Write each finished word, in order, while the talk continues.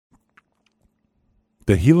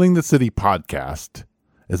The Healing the City podcast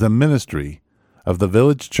is a ministry of the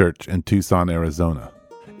Village Church in Tucson, Arizona.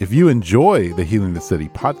 If you enjoy the Healing the City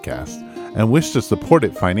podcast and wish to support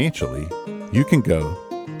it financially, you can go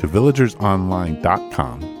to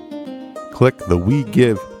villagersonline.com, click the We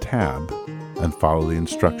Give tab, and follow the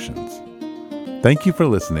instructions. Thank you for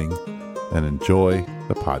listening and enjoy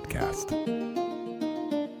the podcast.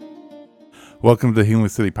 Welcome to the Healing the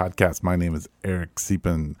City podcast. My name is Eric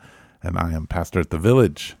Siepen, and I am pastor at the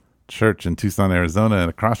Village Church in Tucson, Arizona. And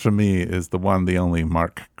across from me is the one, the only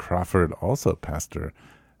Mark Crawford, also pastor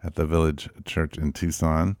at the Village Church in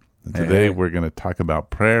Tucson. And today we're going to talk about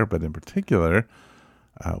prayer, but in particular,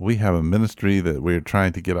 we have a ministry that we're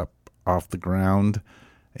trying to get up off the ground,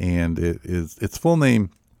 and its full name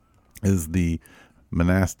is the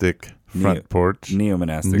Monastic Front Porch.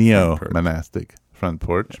 Neo-monastic Front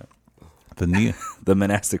Porch. Yeah. The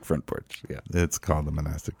monastic front porch. Yeah, it's called the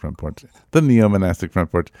Monastic Front Porch, the Neo-monastic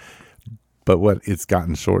Front Porch. But what it's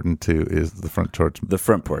gotten shortened to is the Front Porch. The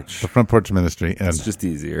Front Porch. The Front Porch Ministry. And it's just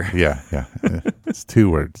easier. Yeah. It's two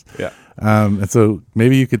words. Yeah. And so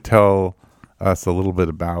maybe you could tell us a little bit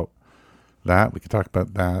about that. We could talk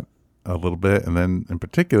about that a little bit, and then in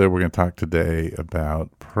particular, we're going to talk today about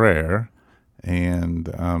prayer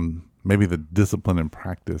and maybe the discipline and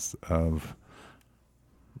practice of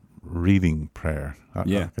reading prayer,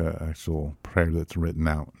 like an actual prayer that's written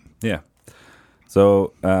out. Yeah.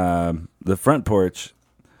 So the front porch,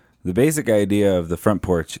 the basic idea of the front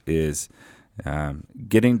porch is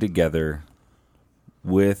getting together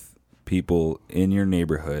with people in your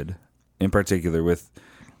neighborhood, in particular with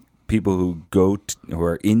people who who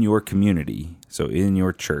are in your community, so in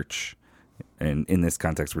your church. And in this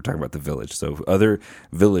context, we're talking about the village. So other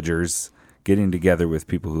villagers getting together with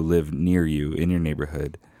people who live near you in your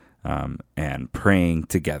neighborhood, and praying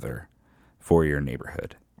together for your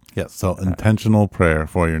neighborhood. Yes, so intentional prayer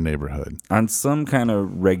for your neighborhood. On some kind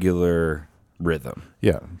of regular rhythm.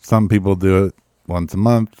 Yeah, some people do it once a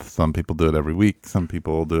month. Some people do it every week. Some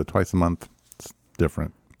people do it twice a month. It's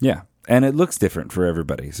different. Yeah, and it looks different for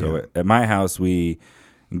everybody. So at my house, we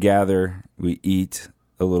gather, we eat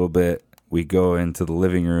a little bit, we go into the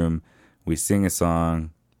living room, we sing a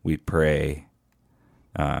song, we pray,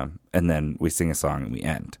 and then we sing a song and we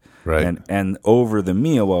end. Right. And over the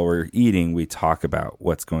meal while we're eating, we talk about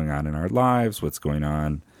what's going on in our lives, what's going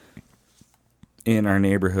on in our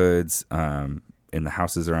neighborhoods, in the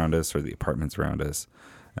houses around us or the apartments around us.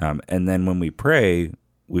 And then when we pray,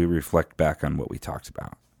 we reflect back on what we talked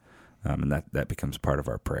about. And that becomes part of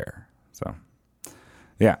our prayer. So,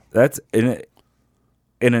 yeah, that's in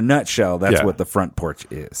a nutshell, that's what the front porch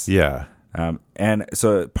is. Yeah. And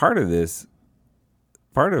so part of this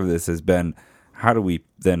has been, how do we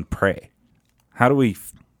then pray? How do we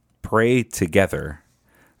pray together?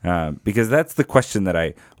 Because that's the question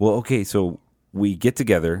that so we get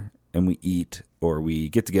together and we eat, or we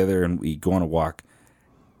get together and we go on a walk,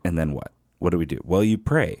 and then what? What do we do? Well, you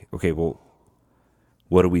pray. Okay, well,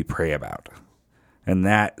 what do we pray about? And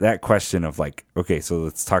that question of so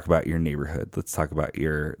let's talk about your neighborhood. Let's talk about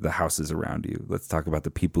the houses around you. Let's talk about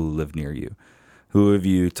the people who live near you. Who have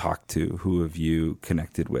you talked to? Who have you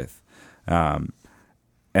connected with?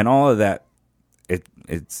 And all of that,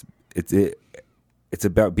 it's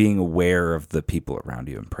about being aware of the people around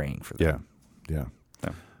you and praying for them. Yeah.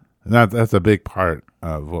 And that's a big part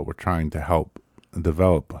of what we're trying to help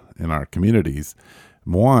develop in our communities.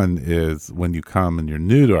 One is when you come and you're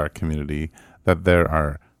new to our community, that there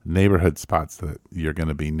are neighborhood spots that you're going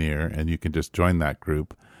to be near, and you can just join that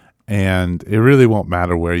group. And it really won't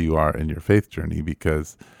matter where you are in your faith journey,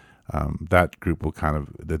 because that group will kind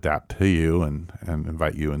of adapt to you and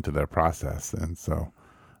invite you into their process. And so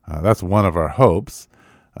that's one of our hopes.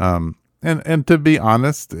 And to be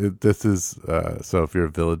honest, this is so if you're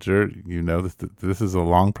a villager, you know this is a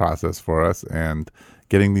long process for us, and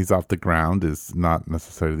getting these off the ground is not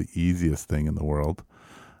necessarily the easiest thing in the world.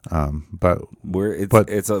 But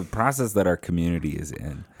it's a process that our community is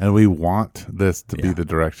in, and we want this to be the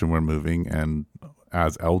direction we're moving. And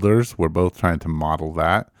as elders, we're both trying to model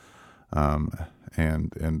that,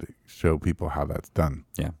 and show people how that's done.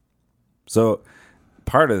 Yeah. So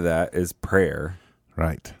part of that is prayer,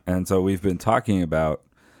 right? And so we've been talking about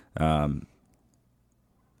in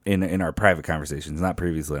our private conversations, not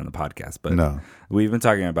previously on the podcast, but we've been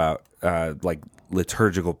talking about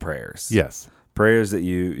liturgical prayers. Yes. Prayers that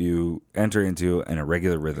you enter into in a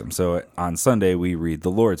regular rhythm. So on Sunday, we read the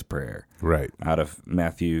Lord's Prayer, right, out of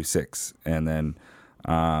Matthew 6. And then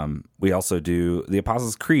we also do the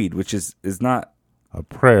Apostles' Creed, which is not a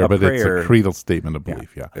prayer, but it's a creedal statement of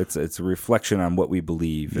belief. Yeah. It's a reflection on what we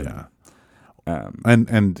believe.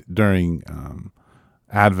 And during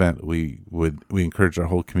Advent, we encourage our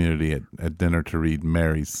whole community at dinner to read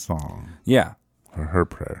Mary's song Yeah. or her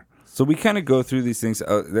prayer. So we kind of go through these things.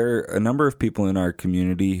 There are a number of people in our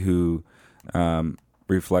community who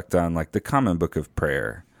reflect on like the Common Book of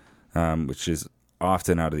Prayer, which is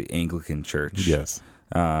often out of the Anglican Church. Yes.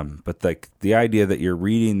 But like the idea that you're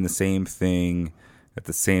reading the same thing at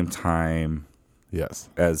the same time, Yes,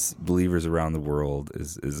 as believers around the world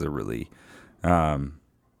is a really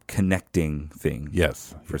connecting thing.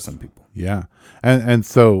 Yes, for some people. Yeah, and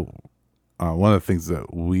so one of the things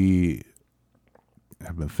that we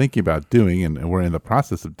have been thinking about doing, and we're in the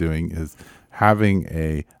process of doing, is having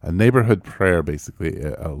a neighborhood prayer, basically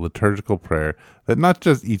a liturgical prayer that not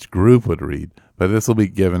just each group would read, but this will be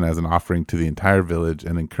given as an offering to the entire village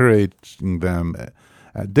and encouraging them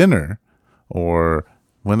at dinner or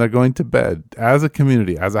when they're going to bed, as a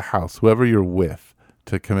community, as a house, whoever you're with,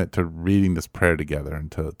 to commit to reading this prayer together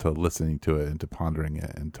and to listening to it and to pondering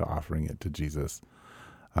it and to offering it to Jesus.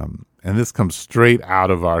 And this comes straight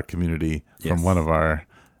out of our community from one of our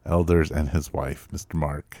elders and his wife, Mr.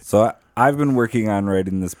 Mark. So I've been working on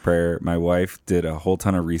writing this prayer. My wife did a whole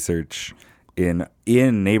ton of research in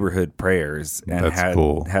neighborhood prayers and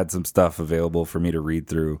had some stuff available for me to read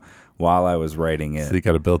through while I was writing it. So you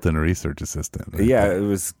got a built-in research assistant. Right? Yeah, it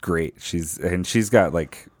was great. She's got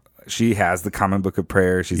she has the Common Book of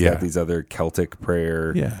Prayer. She's got these other Celtic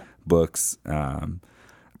prayer books.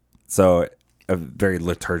 So a very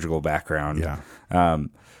liturgical background. Yeah.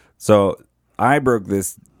 So I broke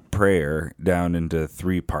this prayer down into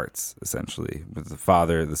 3 parts, essentially, with the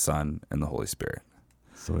Father, the Son, and the Holy Spirit.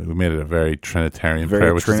 So we made it a very Trinitarian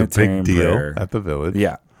prayer, which is a big deal at the village.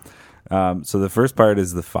 Yeah. So the first part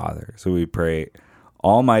is the Father. So we pray,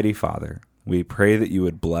 Almighty Father, we pray that you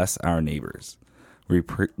would bless our neighbors. We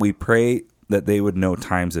pray that they would know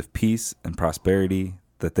times of peace and prosperity,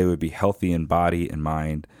 that they would be healthy in body and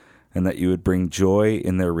mind, and that you would bring joy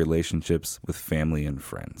in their relationships with family and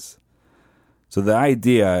friends. So the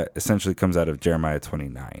idea essentially comes out of Jeremiah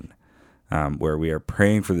 29, where we are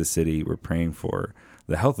praying for the city, we're praying for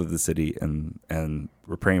the health of the city, and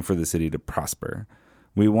we're praying for the city to prosper.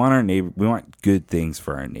 We want good things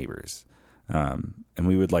for our neighbors, and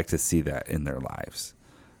we would like to see that in their lives.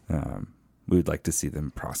 We would like to see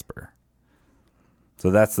them prosper.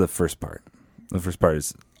 So that's the first part. The first part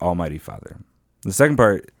is Almighty Father. The second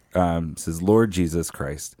part says, Lord Jesus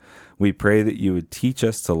Christ, we pray that you would teach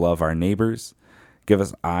us to love our neighbors, give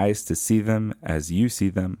us eyes to see them as you see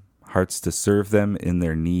them, hearts to serve them in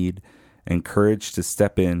their need, and courage to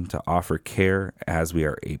step in to offer care as we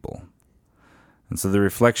are able. And so the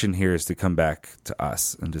reflection here is to come back to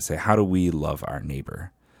us and to say, how do we love our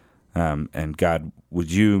neighbor? And God,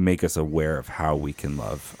 would you make us aware of how we can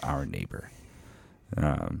love our neighbor?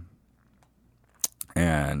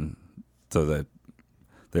 And so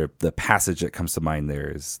the passage that comes to mind there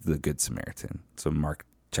is the Good Samaritan. So Mark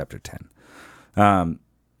chapter 10. And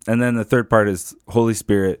then the third part is Holy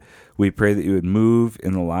Spirit, we pray that you would move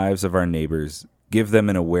in the lives of our neighbors, give them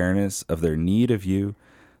an awareness of their need of you,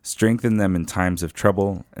 strengthen them in times of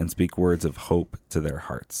trouble, and speak words of hope to their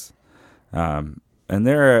hearts. And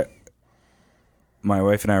my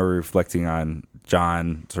wife and I were reflecting on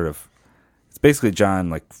John, it's basically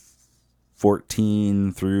John like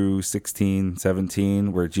 14 through 16,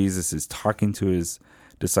 17, where Jesus is talking to his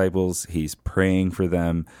disciples. He's praying for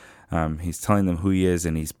them. He's telling them who he is,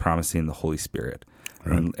 and he's promising the Holy Spirit,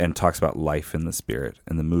 right. and talks about life in the Spirit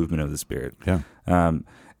and the movement of the Spirit. Yeah.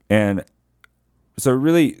 And so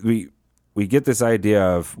really we get this idea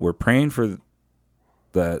of we're praying for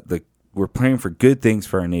we're praying for good things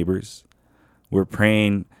for our neighbors. We're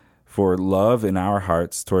praying for love in our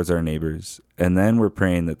hearts towards our neighbors, and then we're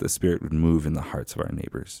praying that the Spirit would move in the hearts of our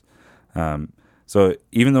neighbors. So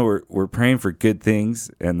even though we're praying for good things,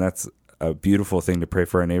 and that's a beautiful thing to pray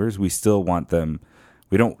for our neighbors, we still want them.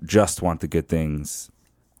 We don't just want the good things.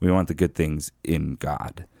 We want the good things in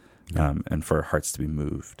God, and for our hearts to be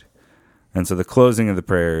moved. And so the closing of the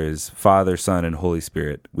prayer is, Father, Son, and Holy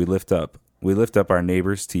Spirit, we lift up our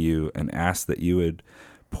neighbors to you and ask that you would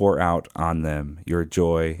pour out on them your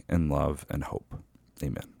joy and love and hope.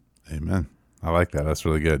 Amen. Amen. I like that. That's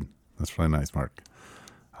really good. That's really nice, Mark.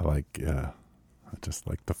 I just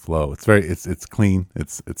like the flow. It's clean.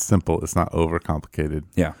 It's simple. It's not overcomplicated.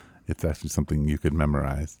 Yeah. It's actually something you could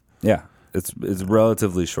memorize. Yeah. It's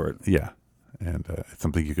relatively short. Yeah. And it's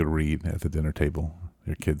something you could read at the dinner table.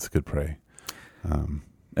 Your kids could pray.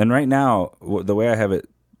 And right now, the way I have it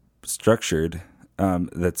structured,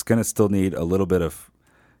 that's going to still need a little bit of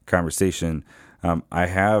conversation. I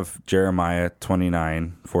have Jeremiah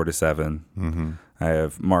 29, 4-7. Mm-hmm. I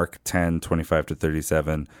have Mark 10,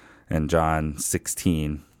 25-37. and John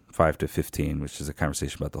 16, 5-15, which is a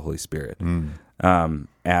conversation about the Holy Spirit,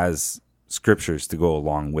 as scriptures to go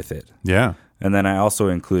along with it. Yeah. And then I also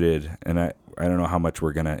included, and I don't know how much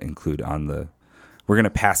we're going to include we're going to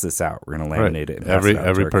pass this out. We're going to laminate it. And pass it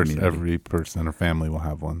out to our community. Every person or family will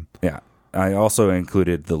have one. Yeah. I also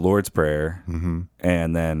included the Lord's Prayer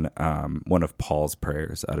and then one of Paul's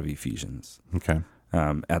prayers out of Ephesians. Okay.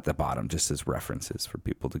 At the bottom, just as references for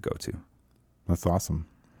people to go to. That's awesome.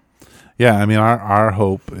 Yeah, I mean, our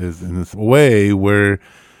hope is in this way we're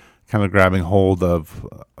kind of grabbing hold of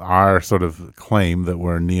our sort of claim that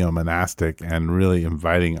we're neo-monastic and really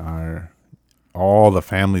inviting all the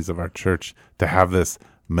families of our church to have this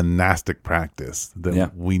monastic practice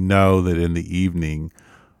that we know that in the evening,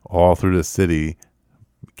 all through the city,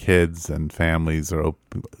 kids and families are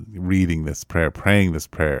reading this prayer, praying this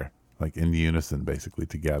prayer, like in unison, basically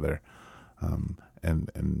together,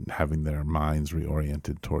 and having their minds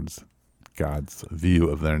reoriented towards God's view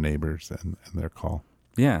of their neighbors and their call.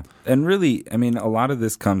 Yeah. And really, I mean, a lot of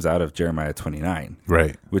this comes out of Jeremiah 29.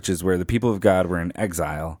 Right. Which is where the people of God were in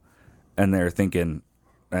exile, and they're thinking,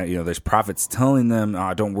 there's prophets telling them,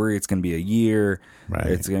 don't worry, it's going to be a year.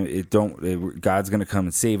 Right. God's going to come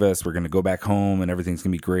and save us. We're going to go back home, and everything's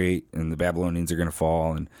going to be great, and the Babylonians are going to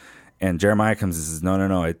fall. And Jeremiah comes and says,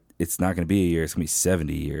 no, it's not going to be a year. It's going to be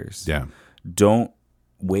 70 years. Yeah. Don't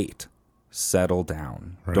wait. Settle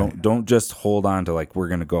down. Right. Don't just hold on to we're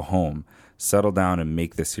going to go home. Settle down and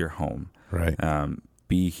make this your home. Right.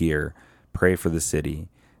 Be here. Pray for the city.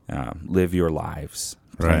 Live your lives.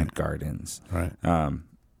 Plant gardens. Right.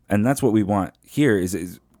 And that's what we want here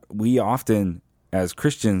is we often, as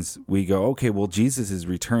Christians, we go, okay, well, Jesus is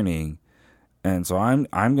returning. And so I'm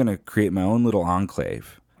going to create my own little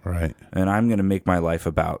enclave. Right. And I'm going to make my life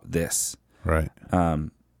about this. Right.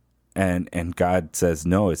 And God says,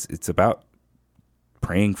 no, it's about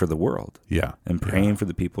praying for the world. Yeah. And praying for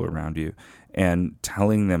the people around you and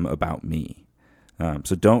telling them about me.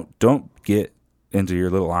 So don't get into your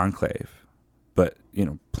little enclave, but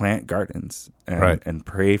plant gardens and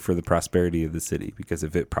pray for the prosperity of the city, because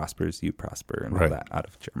if it prospers, you prosper, and all that out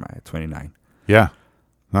of Jeremiah 29. Yeah.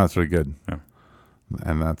 No, that's really good. Yeah.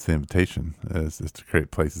 And that's the invitation is to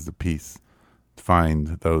create places of peace, to find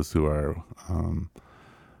those who are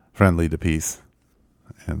friendly to peace,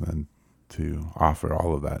 and then to offer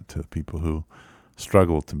all of that to people who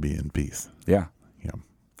struggle to be in peace. Yeah. Yeah.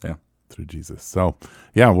 Yeah. Through Jesus. So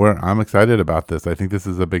yeah, I'm excited about this. I think this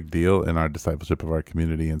is a big deal in our discipleship of our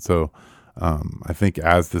community. And so I think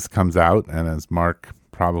as this comes out, and as Mark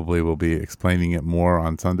probably will be explaining it more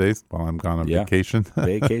on Sundays while I'm gone on vacation.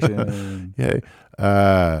 Vacation. Yay.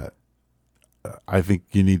 I think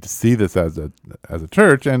you need to see this as a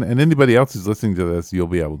church, and anybody else who's listening to this, you'll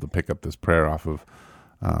be able to pick up this prayer off of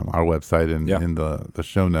our website and in the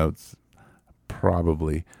show notes,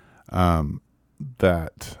 probably,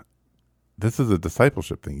 that this is a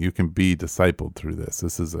discipleship thing. You can be discipled through this.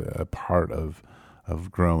 This is a part of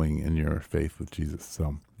growing in your faith with Jesus.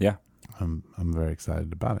 So yeah, I'm very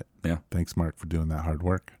excited about it. Yeah. Thanks, Mark, for doing that hard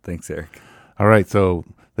work. Thanks, Eric. All right. So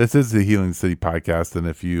this is the Healing the City podcast. And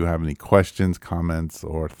if you have any questions, comments,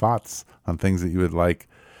 or thoughts on things that you would like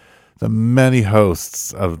the many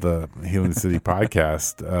hosts of the Healing the City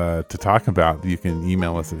podcast to talk about, you can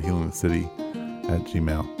email us at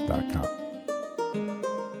healingthecity@gmail.com.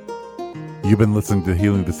 You've been listening to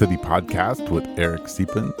Healing the City podcast with Eric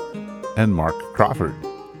Siepen and Mark Crawford.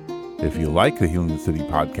 If you like the Healing the City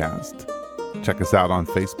podcast, check us out on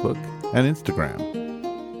Facebook and Instagram.